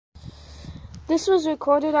This was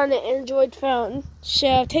recorded on an Android phone,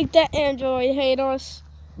 so take that, Android haters.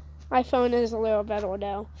 My phone is a little better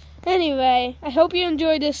now. Anyway, I hope you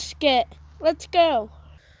enjoyed this skit. Let's go.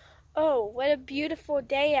 Oh, what a beautiful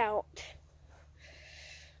day out.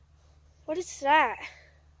 What is that?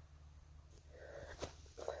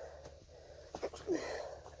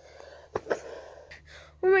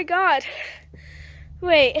 Oh my God.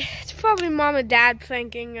 Wait, it's probably Mom and Dad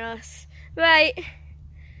thanking us, right?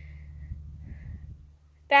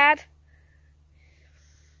 Dad?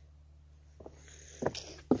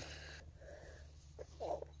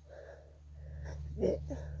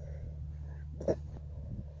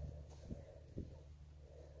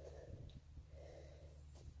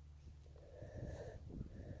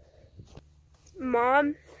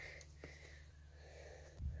 Mom?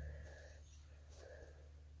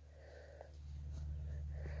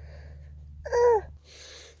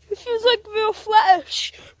 It feels like real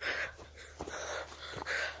flesh.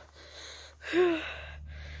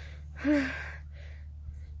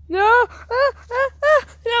 No!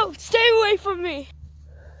 No! Stay away from me!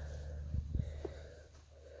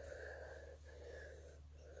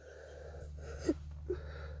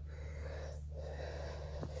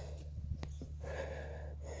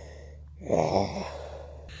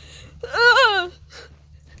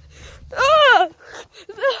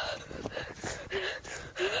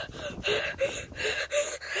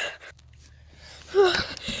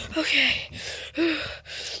 Okay.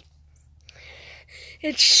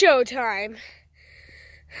 It's showtime.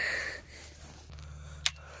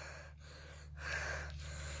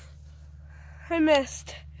 I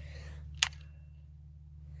missed.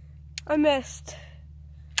 I missed.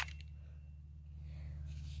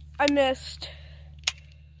 I missed.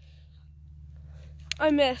 I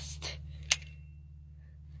missed.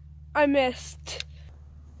 I missed.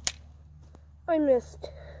 I missed.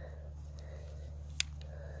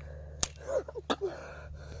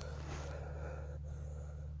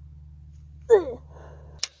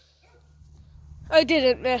 I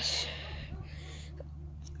didn't miss.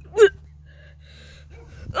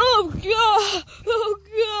 Oh God! Oh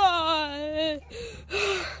God!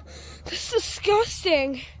 This is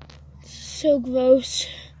disgusting. This is so gross.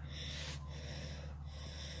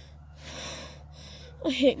 I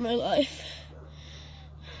hate my life.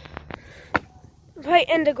 Right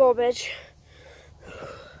in the garbage.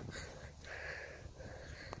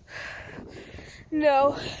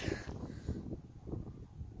 No.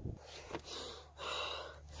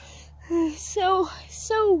 So.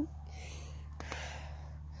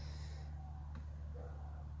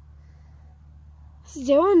 Is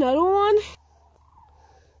there another one?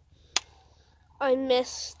 I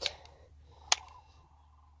missed.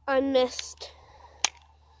 I missed.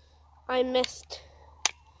 I missed.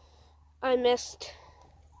 I missed.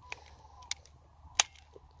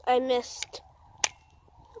 I missed.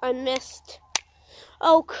 I missed.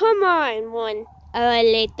 Oh, come on, 1 hour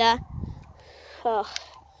later. Oh,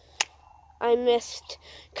 I missed.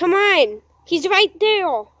 Come on, he's right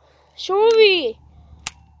there. Sorry.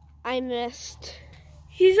 I missed.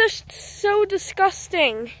 He's just so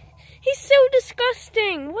disgusting. He's so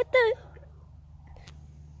disgusting. What the?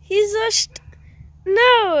 He's just...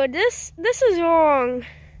 No, this is wrong.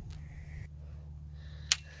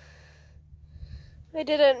 I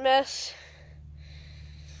didn't miss.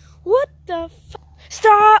 What the f...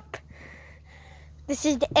 Stop! This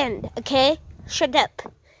is the end, okay? Shut up.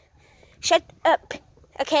 Shut up,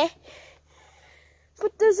 okay?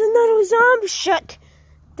 But there's another zombie. Shut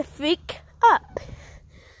the freak up.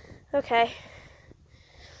 Okay.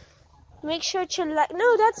 Make sure to like...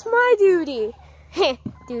 No, that's my duty.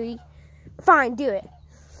 Duty. Fine, do it.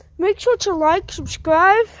 Make sure to like,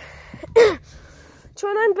 subscribe,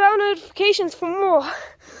 turn on bell notifications for more.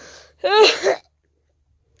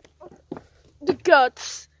 The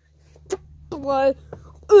guts. The blood.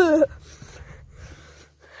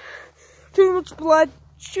 Too much blood.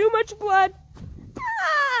 Too much blood.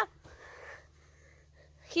 Ah!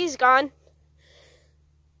 He's gone.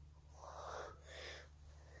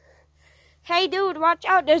 Hey dude, watch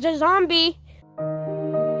out, there's a zombie.